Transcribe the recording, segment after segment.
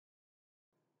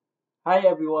Hi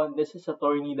everyone, this is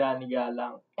Atty.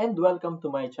 Galang and welcome to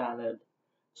my channel.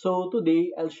 So today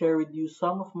I'll share with you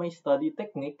some of my study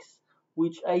techniques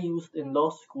which I used in law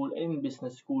school and in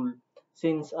business school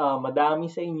since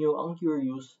madami sa inyo ang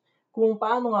curious kung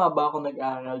paano nga ba ako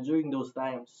nag-aral during those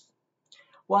times.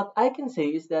 What I can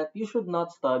say is that you should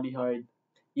not study hard.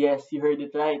 Yes, you heard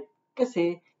it right.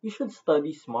 Kasi you should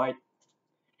study smart.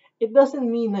 It doesn't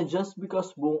mean na just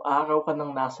because buong araw ka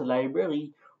nang nasa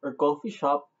library or coffee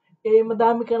shop,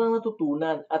 madami ka nang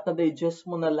natutunan at na-digest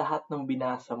mo na lahat ng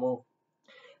binasa mo.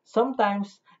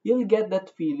 Sometimes, you'll get that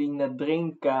feeling na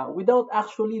drained ka without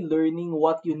actually learning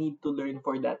what you need to learn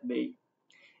for that day.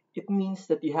 It means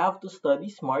that you have to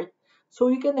study smart so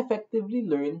you can effectively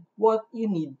learn what you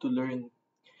need to learn.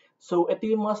 So, ito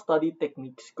yung mga study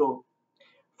techniques ko.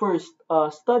 First,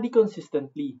 study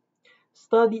consistently.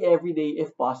 Study every day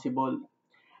if possible.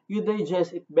 You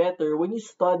digest it better when you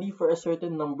study for a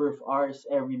certain number of hours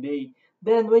every day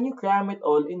than when you cram it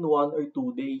all in 1 or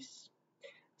 2 days.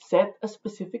 Set a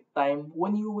specific time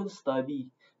when you will study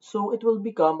so it will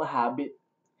become a habit.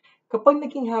 Kapag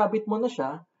naging habit mo na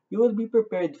siya, you will be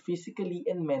prepared physically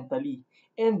and mentally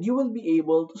and you will be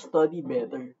able to study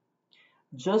better.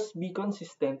 Just be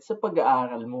consistent sa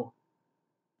pag-aaral mo.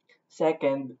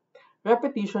 Second,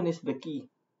 repetition is the key.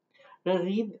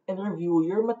 Reread and review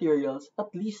your materials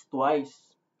at least twice.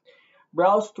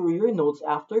 Browse through your notes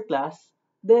after class,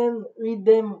 then read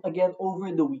them again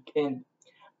over the weekend.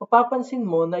 Mapapansin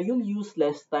mo na you'll use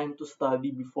less time to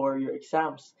study before your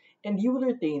exams and you will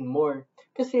retain more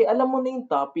kasi alam mo na yung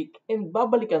topic and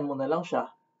babalikan mo na lang siya.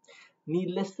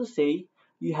 Needless to say,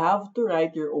 you have to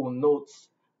write your own notes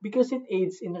because it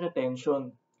aids in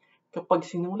retention. Kapag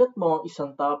sinulat mo ang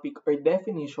isang topic or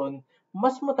definition,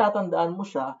 mas matatandaan mo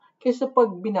siya kaysa pag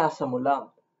binasa mo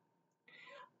lang.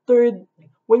 Third,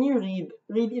 when you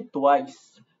read it twice.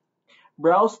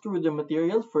 Browse through the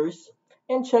material first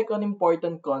and check on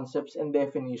important concepts and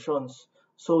definitions.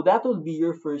 So that will be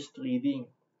your first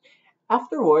reading.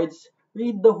 Afterwards,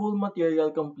 read the whole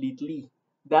material completely.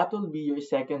 That will be your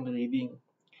second reading.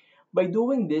 By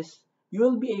doing this, you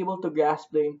will be able to grasp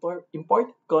the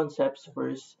important concepts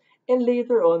first and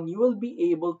later on, you will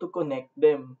be able to connect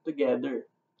them together.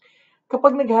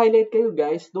 Kapag nag-highlight kayo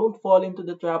guys, don't fall into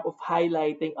the trap of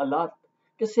highlighting a lot.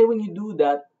 Kasi when you do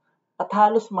that, at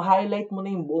halos ma-highlight mo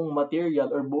na yung buong material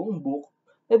or buong book,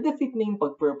 na-defeat na yung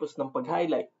pag-purpose ng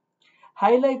pag-highlight.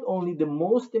 Highlight only the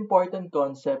most important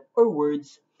concept or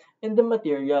words in the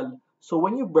material. So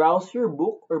when you browse your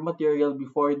book or material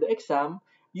before the exam,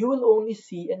 you will only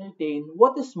see and retain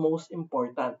what is most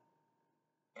important.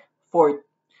 Fourth,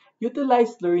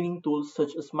 utilize learning tools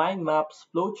such as mind maps,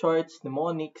 flowcharts,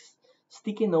 mnemonics,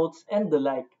 sticky notes, and the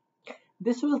like.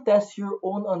 This will test your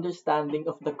own understanding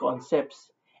of the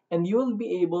concepts, and you will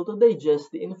be able to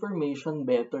digest the information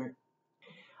better.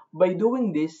 By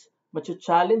doing this,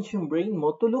 challenge yung brain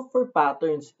mo to look for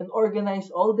patterns and organize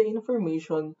all the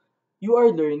information you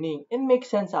are learning and make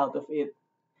sense out of it.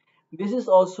 This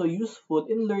is also useful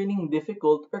in learning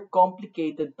difficult or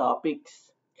complicated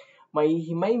topics.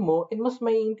 Mahihimay mo and mas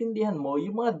maiintindihan mo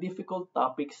yung mga difficult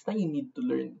topics na you need to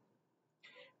learn.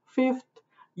 Fifth,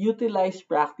 utilize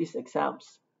practice exams.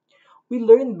 We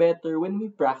learn better when we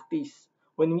practice,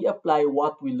 when we apply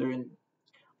what we learn.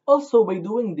 Also, by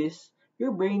doing this,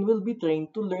 your brain will be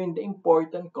trained to learn the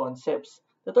important concepts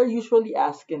that are usually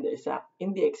asked in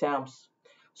the exams.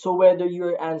 So whether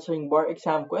you're answering bar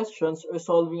exam questions or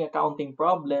solving accounting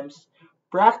problems,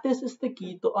 practice is the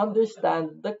key to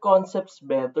understand the concepts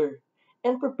better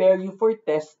and prepare you for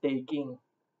test taking.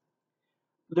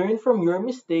 Learn from your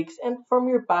mistakes and from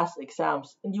your past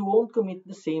exams, and you won't commit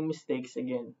the same mistakes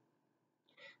again.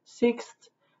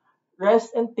 Sixth,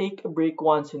 rest and take a break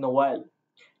once in a while.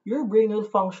 Your brain will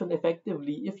function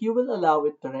effectively if you will allow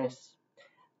it to rest.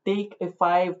 Take a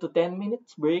 5 to 10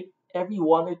 minutes break every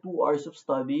 1 or 2 hours of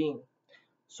studying.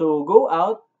 So go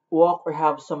out, walk, or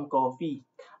have some coffee.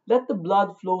 Let the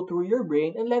blood flow through your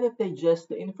brain and let it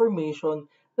digest the information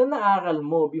na naaral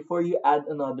mo before you add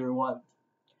another one.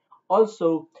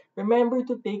 Also, remember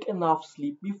to take enough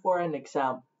sleep before an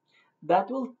exam.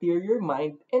 That will clear your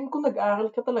mind and kung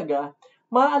nag-aral ka talaga,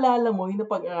 maaalala mo yung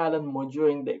napag-aralan mo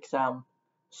during the exam.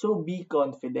 So be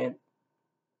confident.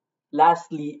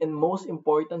 Lastly, and most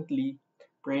importantly,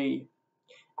 pray.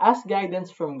 Ask guidance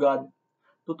from God.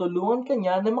 Tutulungan ka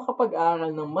niya na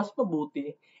makapag-aral ng mas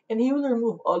mabuti and He will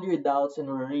remove all your doubts and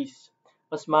worries.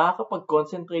 Mas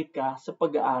makakapag-concentrate ka sa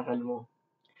pag-aaral mo.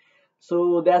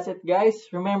 So that's it guys.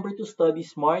 Remember to study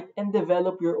smart and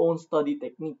develop your own study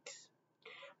techniques.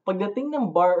 Pagdating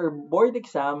ng bar or board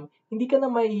exam, hindi ka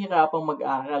na mahihirapang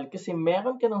mag-aral kasi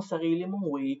meron ka ng sarili mong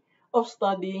way of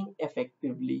studying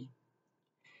effectively.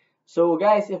 So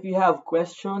guys, if you have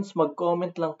questions,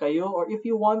 mag-comment lang kayo, or if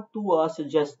you want to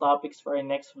suggest topics for our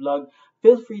next vlog,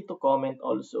 feel free to comment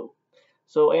also.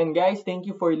 So and guys, thank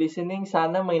you for listening.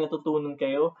 Sana may natutunan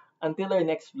kayo. Until our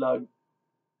next vlog.